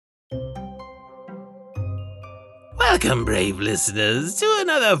Welcome, brave listeners, to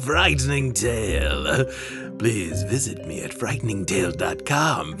another frightening tale. Please visit me at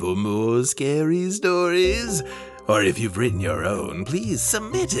frighteningtale.com for more scary stories. Or if you've written your own, please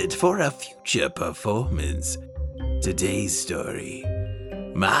submit it for a future performance. Today's story,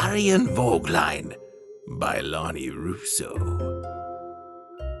 Marienvoglein by Lonnie Russo.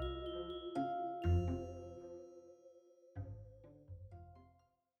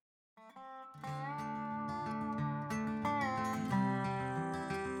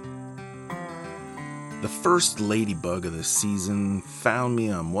 The first Ladybug of the season found me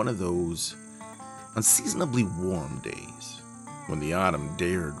on one of those unseasonably warm days when the autumn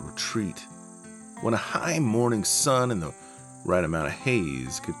dared retreat, when a high morning sun and the right amount of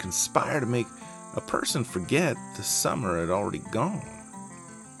haze could conspire to make a person forget the summer had already gone.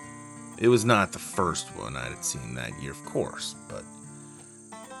 It was not the first one I had seen that year, of course, but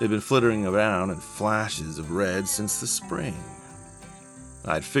they'd been flittering around in flashes of red since the spring.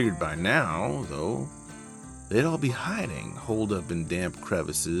 I'd figured by now, though, they'd all be hiding, holed up in damp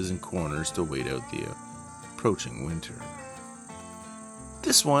crevices and corners to wait out the approaching winter.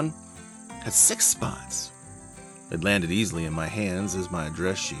 This one had 6 spots. It landed easily in my hands as my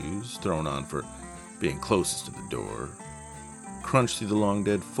dress shoes, thrown on for being closest to the door, crunched through the long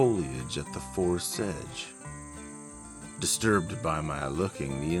dead foliage at the forest's edge. Disturbed by my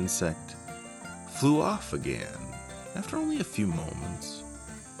looking, the insect flew off again after only a few moments,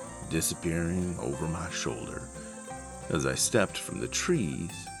 disappearing over my shoulder as I stepped from the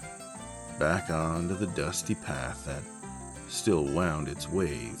trees back onto the dusty path that still wound its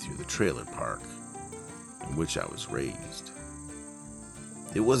way through the trailer park in which I was raised.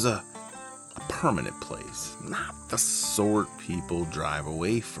 It was a permanent place, not the sort people drive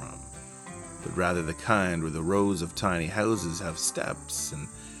away from, but rather the kind where the rows of tiny houses have steps and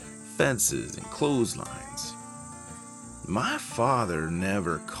fences and clotheslines. My father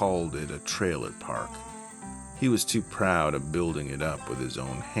never called it a trailer park. He was too proud of building it up with his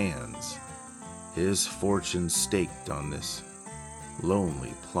own hands, his fortune staked on this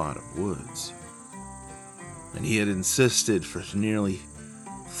lonely plot of woods. And he had insisted for nearly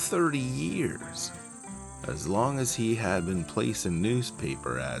 30 years, as long as he had been placing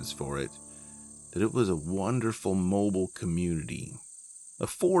newspaper ads for it, that it was a wonderful mobile community,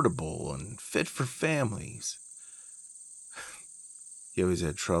 affordable and fit for families. He always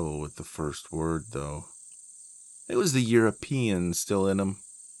had trouble with the first word, though. It was the European still in him,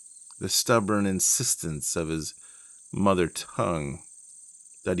 the stubborn insistence of his mother tongue,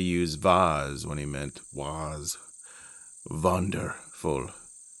 that he used vase when he meant was. Wonderful.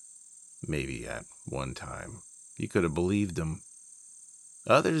 Maybe at one time you could have believed him.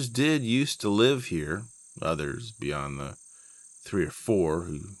 Others did used to live here, others beyond the 3 or 4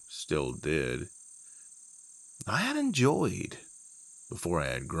 who still did. I had enjoyed, before I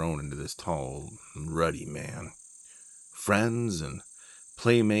had grown into this tall, ruddy man, friends and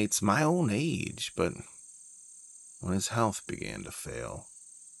playmates my own age, but when his health began to fail,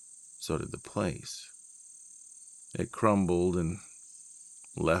 so did the place. It crumbled and,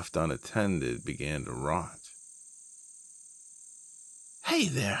 left unattended, began to rot. "Hey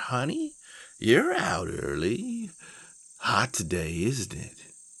there, honey. You're out early. Hot today, isn't it?"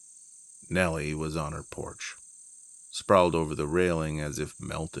 Nellie was on her porch, sprawled over the railing as if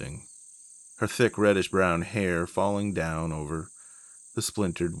melting, her thick reddish-brown hair falling down over the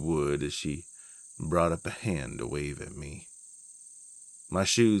splintered wood as she brought up a hand to wave at me. My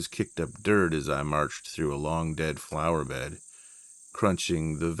shoes kicked up dirt as I marched through a long dead flower bed,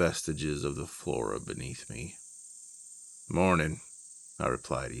 crunching the vestiges of the flora beneath me. "Morning," I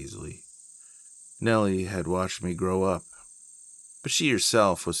replied easily. Nellie had watched me grow up, but she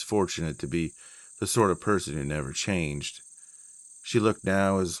herself was fortunate to be the sort of person who never changed. She looked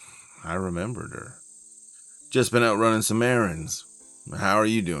now as I remembered her. "Just been out running some errands. How are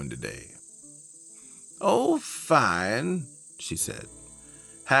you doing today?" "Oh, fine," she said.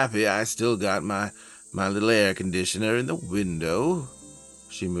 "Happy I still got my little air conditioner in the window."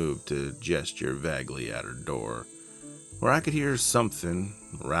 She moved to gesture vaguely at her door, where I could hear something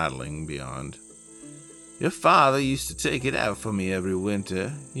rattling beyond. "Your father used to take it out for me every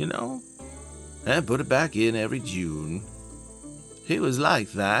winter, you know, and put it back in every June. He was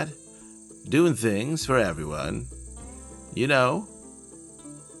like that, doing things for everyone, you know."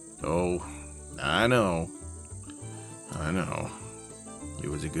 "Oh, I know. He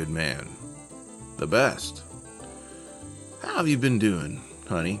was a good man. The best. How have you been doing,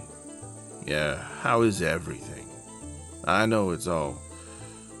 honey? Yeah, how is everything? I know it's all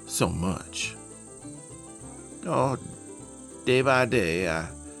so much." "Oh, day by day, I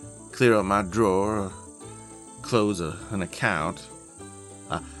clear out my drawer, close an account.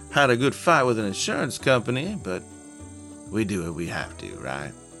 I had a good fight with an insurance company, but we do what we have to,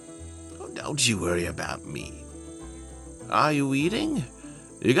 right? Oh, don't you worry about me. Are you eating?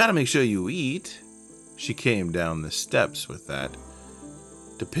 You gotta make sure you eat. She came down the steps with that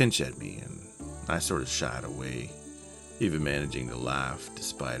to pinch at me, and I sort of shied away, even managing to laugh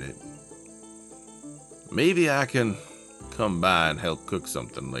despite it. Maybe I can come by and help cook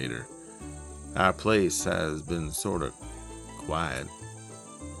something later. Our place has been sort of quiet.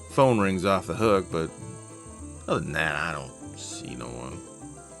 Phone rings off the hook, but other than that, I don't see no one.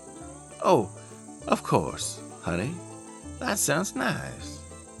 Oh, of course, honey. That sounds nice.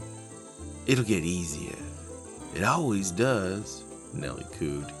 It'll get easier. It always does, Nellie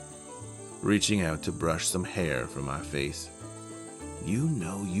cooed, reaching out to brush some hair from my face. You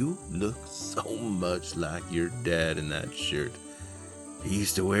know, you look so much like your dad in that shirt. He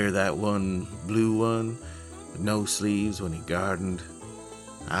used to wear that one blue one with no sleeves when he gardened.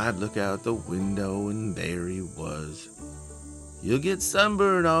 I'd look out the window and there he was. You'll get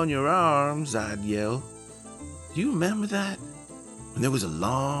sunburned on your arms, I'd yell. Do you remember that? When there was a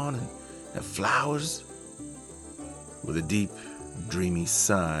lawn and flowers? With a deep, dreamy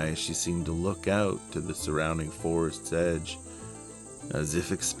sigh, she seemed to look out to the surrounding forest's edge, as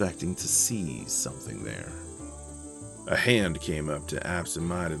if expecting to see something there. A hand came up to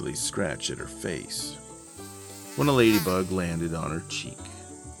absentmindedly scratch at her face, when a ladybug landed on her cheek.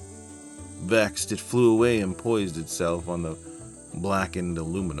 Vexed, it flew away and poised itself on the blackened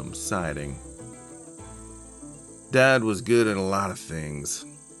aluminum siding. Dad was good at a lot of things.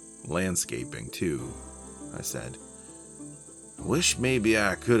 Landscaping, too, I said. Wish maybe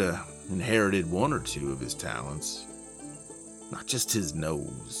I could have inherited one or two of his talents. Not just his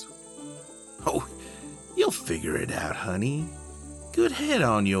nose. Oh, you'll figure it out, honey. Good head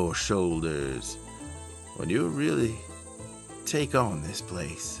on your shoulders. When you really take on this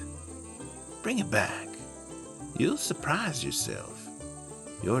place, bring it back. You'll surprise yourself.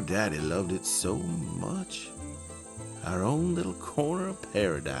 Your daddy loved it so much. Our own little corner of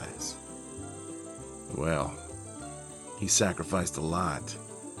paradise. Well, he sacrificed a lot.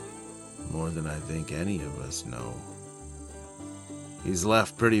 More than I think any of us know. He's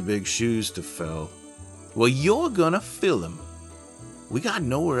left pretty big shoes to fill. Well, you're gonna fill them. We got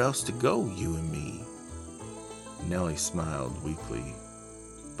nowhere else to go, you and me. Nellie smiled weakly,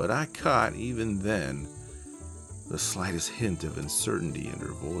 but I caught, even then, the slightest hint of uncertainty in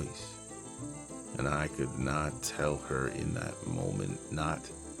her voice. And I could not tell her in that moment, not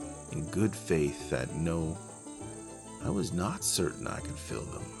in good faith, that no, I was not certain I could fill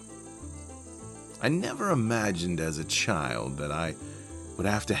them. I never imagined as a child that I would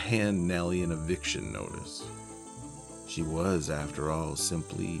have to hand Nellie an eviction notice. She was, after all,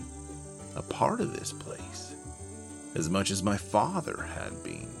 simply a part of this place, as much as my father had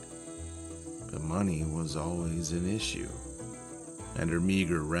been. But money was always an issue, and her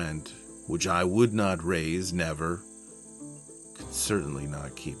meager rent, which I would not raise, never, could certainly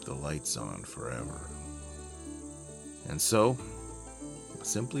not keep the lights on forever. And so, I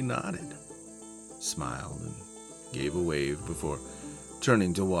simply nodded, smiled, and gave a wave before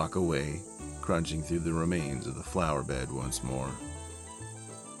turning to walk away, crunching through the remains of the flower bed once more.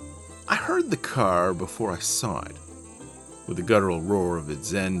 I heard the car before I saw it, with the guttural roar of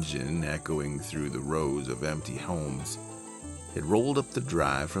its engine echoing through the rows of empty homes. It rolled up the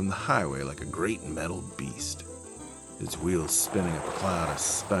drive from the highway like a great metal beast, its wheels spinning up a cloud of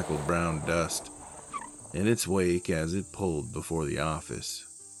speckled brown dust in its wake as it pulled before the office,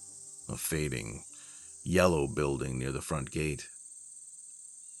 a fading, yellow building near the front gate.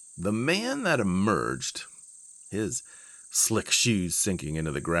 The man that emerged, his slick shoes sinking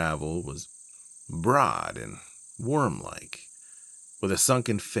into the gravel, was broad and worm-like, with a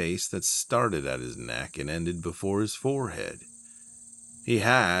sunken face that started at his neck and ended before his forehead. He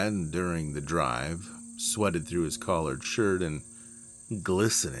had, during the drive, sweated through his collared shirt, and,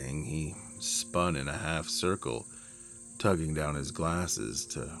 glistening, he spun in a half circle, tugging down his glasses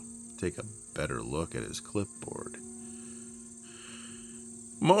to take a better look at his clipboard.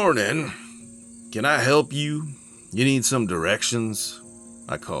 Morning. Can I help you? You need some directions?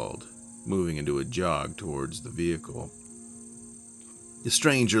 I called, moving into a jog towards the vehicle. The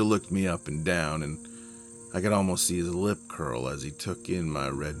stranger looked me up and down, and I could almost see his lip curl as he took in my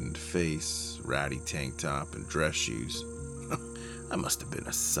reddened face, ratty tank top, and dress shoes. I must have been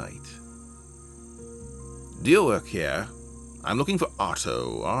a sight. Do you work here? I'm looking for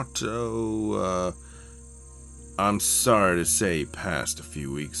Otto. I'm sorry to say he passed a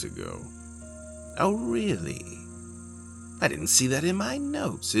few weeks ago. Oh, really? I didn't see that in my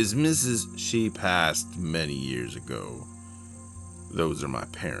notes. Is Mrs. She passed many years ago. Those are my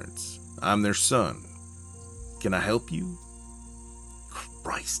parents. I'm their son. Can I help you?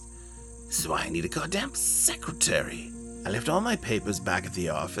 Christ, this is why I need a goddamn secretary. I left all my papers back at the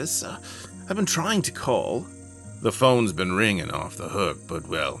office. I've been trying to call. The phone's been ringing off the hook, but,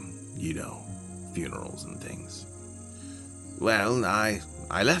 well, you know, funerals and things. Well, I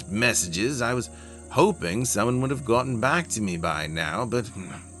left messages. I was hoping someone would have gotten back to me by now, but,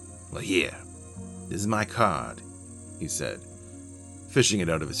 well, here. This is my card, he said, fishing it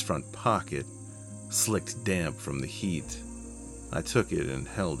out of his front pocket, slicked damp from the heat. I took it and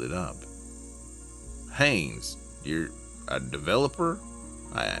held it up. Haynes, you're a developer?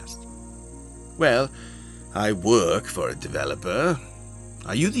 I asked. Well, I work for a developer.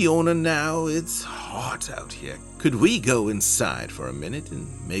 Are you the owner now? It's hot out here. Could we go inside for a minute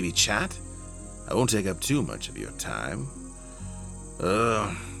and maybe chat? I won't take up too much of your time.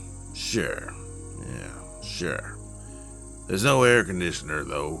 Sure. Yeah, sure. There's no air conditioner,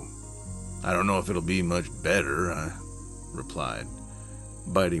 though. I don't know if it'll be much better, I replied,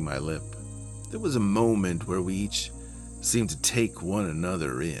 biting my lip. There was a moment where we each seemed to take one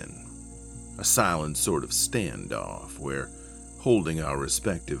another in. A silent sort of standoff where, holding our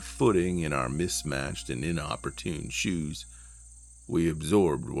respective footing in our mismatched and inopportune shoes, we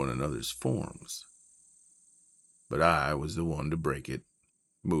absorbed one another's forms. But I was the one to break it,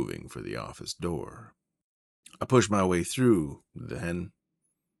 moving for the office door. I pushed my way through, then,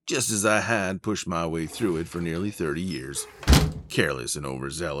 just as I had pushed my way through it for nearly 30 years, careless and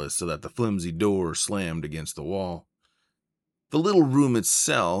overzealous so that the flimsy door slammed against the wall. The little room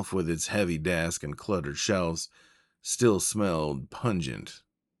itself, with its heavy desk and cluttered shelves, still smelled pungent,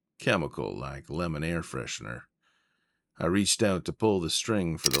 chemical like lemon air freshener. I reached out to pull the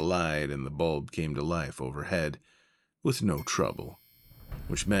string for the light, and the bulb came to life overhead with no trouble,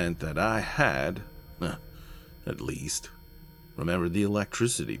 which meant that I had, at least, remembered the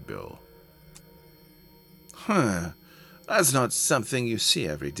electricity bill. That's not something you see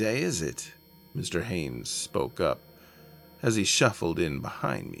every day, is it? Mr. Haynes spoke up as he shuffled in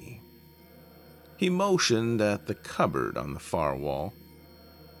behind me. He motioned at the cupboard on the far wall,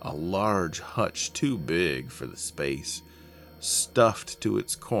 a large hutch too big for the space, stuffed to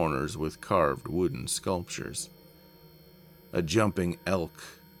its corners with carved wooden sculptures. A jumping elk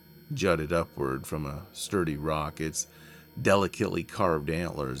jutted upward from a sturdy rock, its delicately carved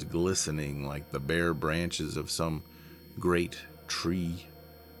antlers glistening like the bare branches of some great tree.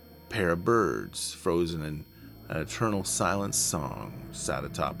 A pair of birds, frozen in an eternal silent song, sat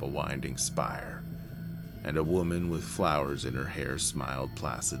atop a winding spire, and a woman with flowers in her hair smiled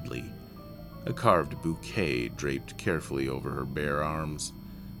placidly, a carved bouquet draped carefully over her bare arms,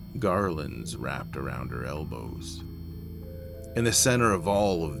 garlands wrapped around her elbows. In the center of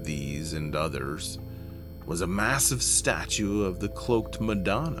all of these and others was a massive statue of the cloaked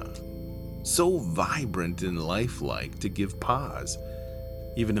Madonna, so vibrant and lifelike to give pause,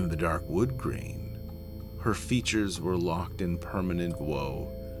 even in the dark wood grain. Her features were locked in permanent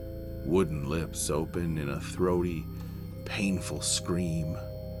woe, wooden lips open in a throaty, painful scream,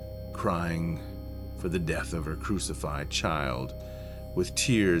 crying for the death of her crucified child, with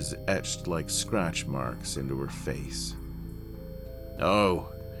tears etched like scratch marks into her face.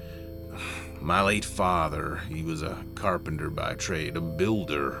 Oh, my late father, he was a carpenter by trade, a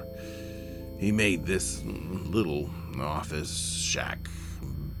builder. He made this little office, shack,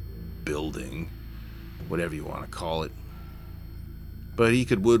 building, whatever you want to call it. But he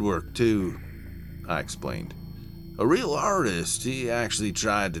could woodwork too, I explained. A real artist. He actually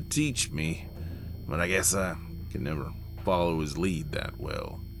tried to teach me, but I guess I could never follow his lead that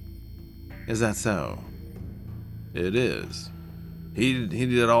well. Is that so? It is. He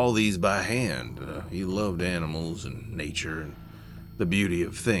did all these by hand. He loved animals and nature and the beauty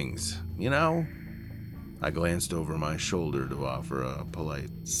of things, you know? I glanced over my shoulder to offer a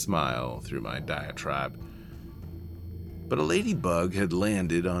polite smile through my diatribe. But a ladybug had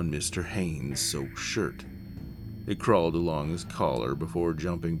landed on Mr. Haynes' soaked shirt. It crawled along his collar before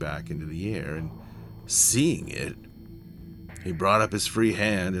jumping back into the air, and seeing it, he brought up his free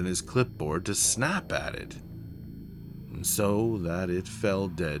hand and his clipboard to snap at it, and so that it fell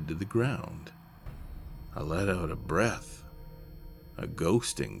dead to the ground. I let out a breath, a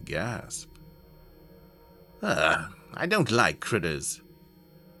ghosting gasp. I don't like critters.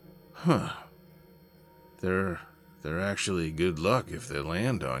 They're actually good luck if they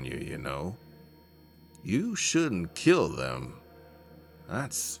land on you, you know. You shouldn't kill them.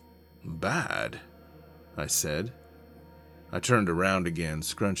 That's bad, I said. I turned around again,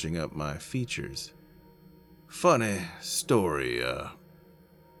 scrunching up my features. Funny story,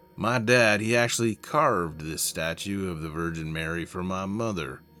 my dad, he actually carved this statue of the Virgin Mary for my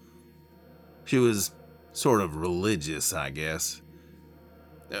mother. She was sort of religious, I guess.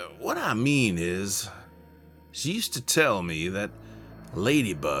 What I mean is, she used to tell me that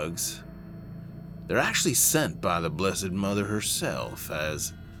ladybugs, they're actually sent by the Blessed Mother herself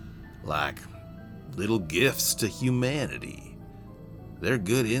as, like, little gifts to humanity. They're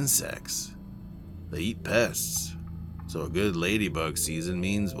good insects. They eat pests. So a good ladybug season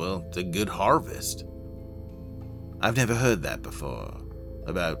means, well, it's a good harvest. I've never heard that before.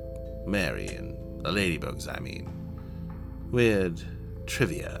 About Mary and the ladybugs, I mean. Weird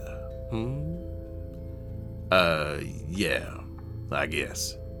trivia, yeah, I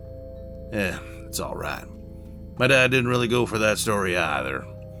guess. It's alright. My dad didn't really go for that story either.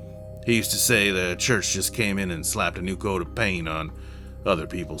 He used to say the church just came in and slapped a new coat of paint on other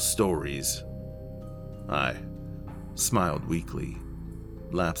people's stories. I smiled weakly,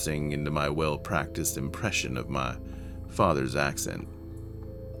 lapsing into my well-practiced impression of my father's accent.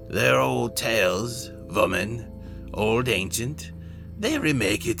 They're old tales, woman, old ancient. They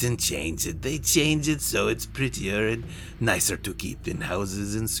remake it and change it. They change it so it's prettier and nicer to keep in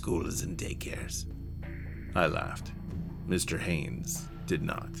houses and schools and daycares. I laughed. Mr. Haynes did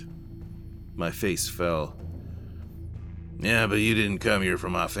not. My face fell. Yeah, but you didn't come here for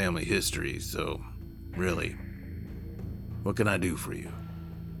my family history, so really, what can I do for you?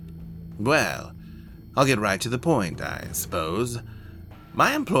 Well, I'll get right to the point, I suppose.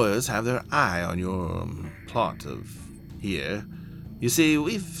 My employers have their eye on your plot of here. You see,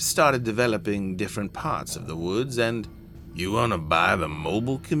 we've started developing different parts of the woods, and you want to buy the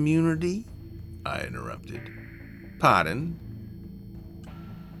mobile community? I interrupted. Pardon?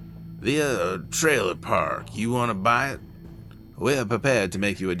 The trailer park, you want to buy it? We're prepared to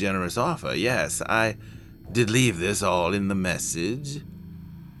make you a generous offer, yes. I did leave this all in the message.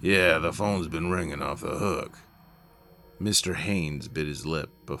 Yeah, the phone's been ringing off the hook. Mr. Haynes bit his lip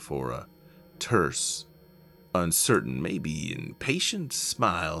before a terse, uncertain, maybe impatient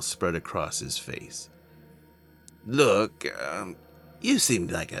smile spread across his face. Look, you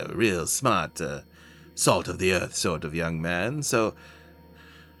seemed like a real smart, salt-of-the-earth sort of young man, so,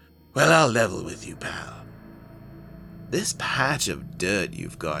 well, I'll level with you, pal. This patch of dirt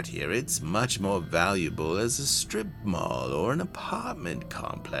you've got here, it's much more valuable as a strip mall or an apartment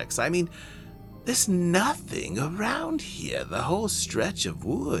complex. I mean, there's nothing around here, the whole stretch of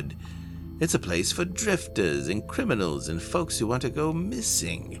wood. It's a place for drifters and criminals and folks who want to go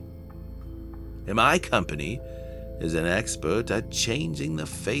missing. And my company is an expert at changing the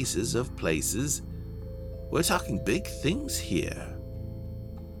faces of places. We're talking big things here.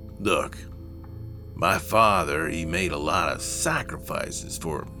 Look, my father, he made a lot of sacrifices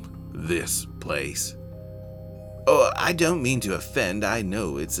for this place. Oh, I don't mean to offend. I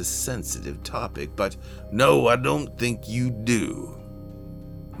know it's a sensitive topic, but no, I don't think you do.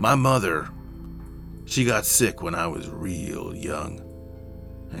 My mother, she got sick when I was real young,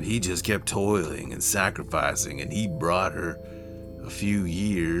 and he just kept toiling and sacrificing, and he brought her a few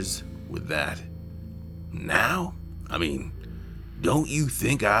years with that. Now, I mean, don't you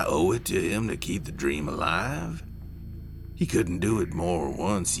think I owe it to him to keep the dream alive? He couldn't do it more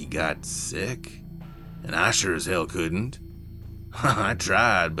once he got sick, and I sure as hell couldn't. I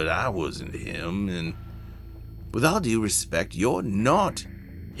tried, but I wasn't him, and with all due respect, you're not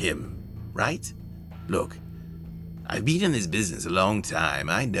him, right? Look, I've been in this business a long time.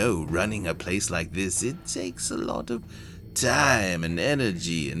 I know running a place like this, it takes a lot of time and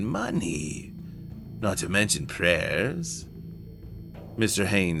energy and money, not to mention prayers. Mr.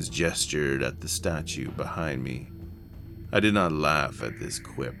 Haynes gestured at the statue behind me. I did not laugh at this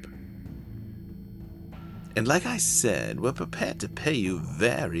quip. And like I said, we're prepared to pay you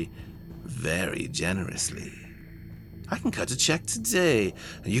very, very generously. I can cut a check today,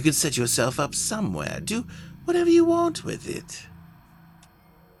 and you can set yourself up somewhere. Do whatever you want with it.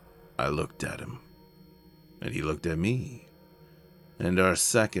 I looked at him, and he looked at me, and our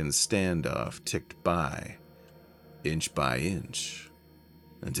second standoff ticked by inch,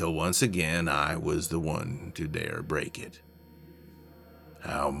 until once again I was the one to dare break it.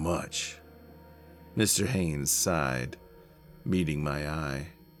 How much? Mr. Haynes sighed, meeting my eye,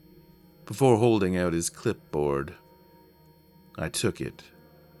 before holding out his clipboard. I took it,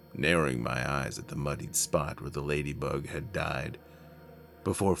 narrowing my eyes at the muddied spot where the ladybug had died,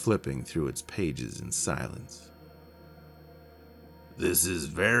 before flipping through its pages in silence. This is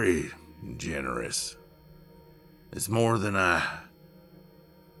very generous. It's more than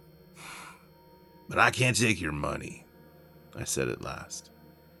But I can't take your money, I said at last.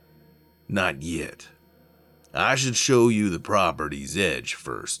 Not yet. I should show you the property's edge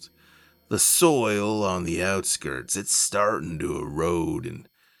first. The soil on the outskirts, it's starting to erode, and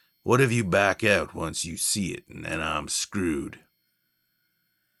what if you back out once you see it, and then I'm screwed?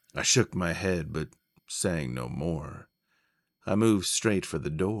 I shook my head, but saying no more. I moved straight for the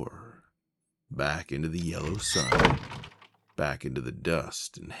door, back into the yellow sun, back into the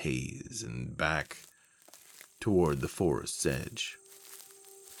dust and haze, and back toward the forest's edge.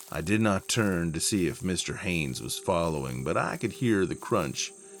 I did not turn to see if Mr. Haynes was following, but I could hear the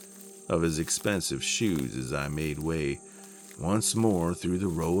crunch of his expensive shoes as I made way once more through the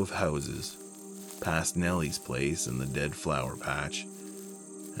row of houses, past Nellie's place and the dead flower patch,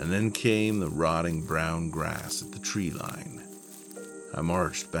 and then came the rotting brown grass at the tree line. I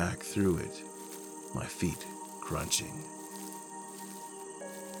marched back through it, my feet crunching.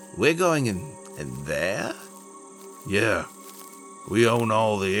 We're going in there? Yeah, we own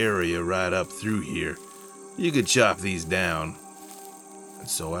all the area right up through here. You could chop these down. And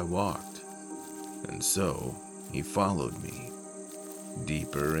so I walked, and so he followed me,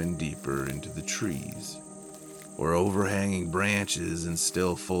 deeper and deeper into the trees, where overhanging branches and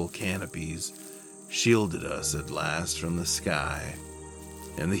still full canopies shielded us at last from the sky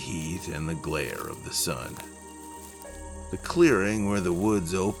and the heat and the glare of the sun. The clearing where the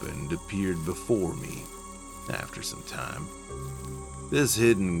woods opened appeared before me after some time. This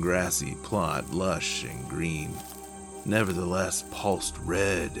hidden grassy plot, lush and green, nevertheless pulsed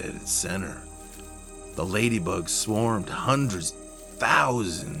red at its center. The ladybugs swarmed hundreds,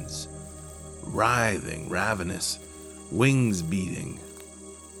 thousands, writhing, ravenous, wings beating.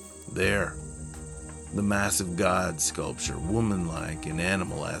 There, the massive god sculpture, woman-like and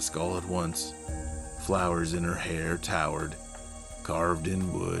animal-esque all at once. Flowers in her hair towered, carved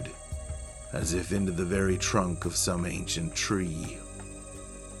in wood, as if into the very trunk of some ancient tree.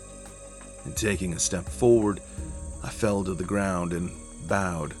 And taking a step forward, I fell to the ground and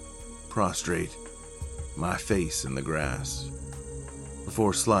bowed, prostrate, my face in the grass,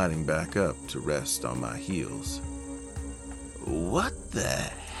 before sliding back up to rest on my heels. What the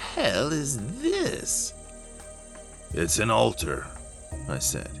hell is this? It's an altar, I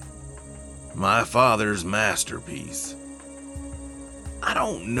said. My father's masterpiece. I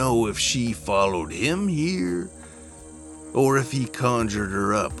don't know if she followed him here, or if he conjured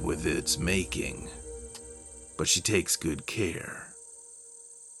her up with its making, but she takes good care.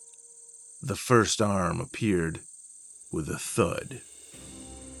 The first arm appeared with a thud,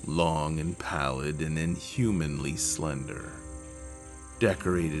 long and pallid and inhumanly slender,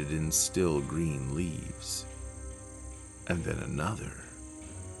 decorated in still green leaves, and then another,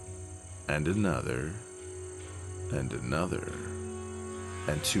 and another, and another,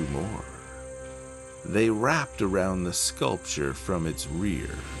 and two more. They wrapped around the sculpture from its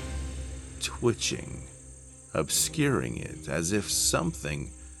rear, twitching, obscuring it as if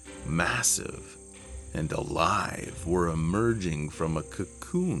something massive and alive were emerging from a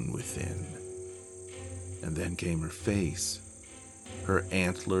cocoon within. And then came her face, her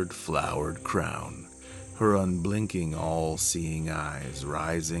antlered, flowered crown, her unblinking, all-seeing eyes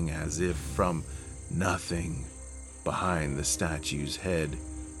rising as if from nothing behind the statue's head,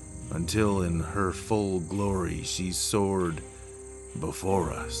 until in her full glory she soared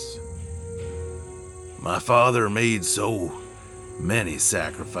before us. My father made so many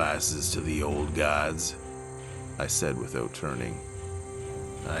sacrifices to the old gods, I said without turning.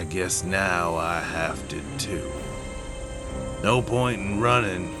 I guess now I have to too. No point in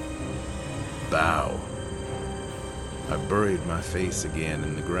running. Bow. I buried my face again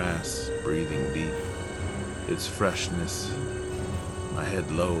in the grass, breathing deep, its freshness, my head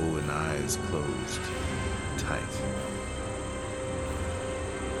low and eyes closed tight.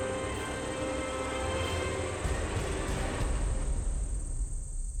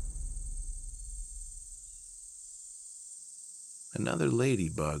 Another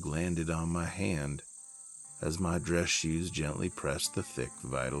ladybug landed on my hand as my dress shoes gently pressed the thick,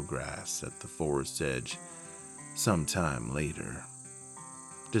 vital grass at the forest's edge some time later.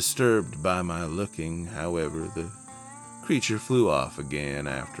 Disturbed by my looking, however, the creature flew off again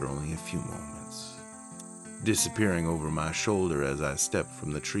after only a few moments, disappearing over my shoulder as I stepped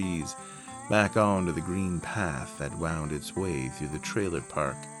from the trees back onto the green path that wound its way through the trailer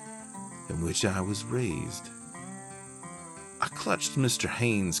park in which I was raised. I clutched Mr.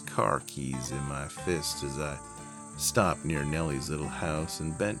 Haynes' car keys in my fist as I stopped near Nellie's little house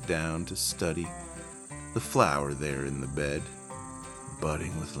and bent down to study the flower there in the bed,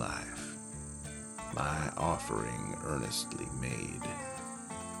 budding with life, my offering earnestly made.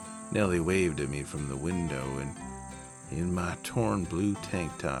 Nellie waved at me from the window, and in my torn blue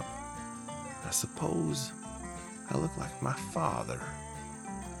tank top, I suppose I look like my father,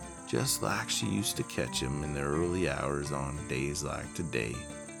 just like she used to catch him in the early hours on days like today.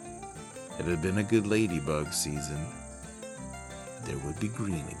 If it had been a good ladybug season, there would be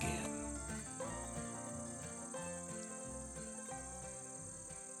green again.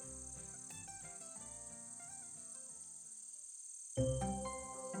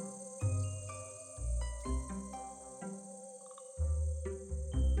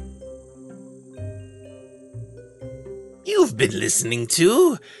 You've been listening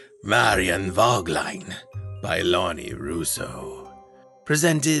to Marienvoglein by Lonnie Russo,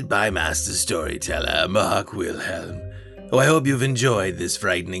 presented by master storyteller Mark Wilhelm. Oh, I hope you've enjoyed this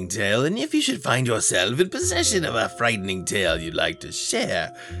frightening tale, and if you should find yourself in possession of a frightening tale you'd like to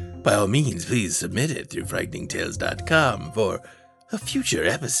share, by all means, please submit it through frighteningtales.com for a future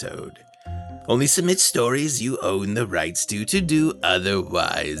episode. Only submit stories you own the rights to do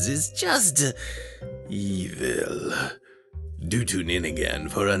otherwise is just evil. Do tune in again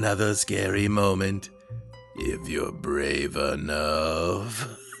for another scary moment, if you're brave enough.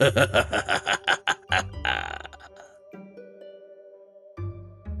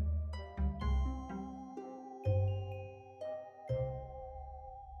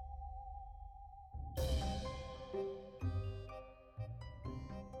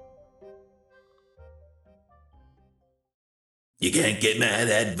 You can't get mad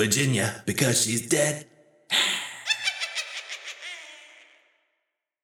at Virginia because she's dead.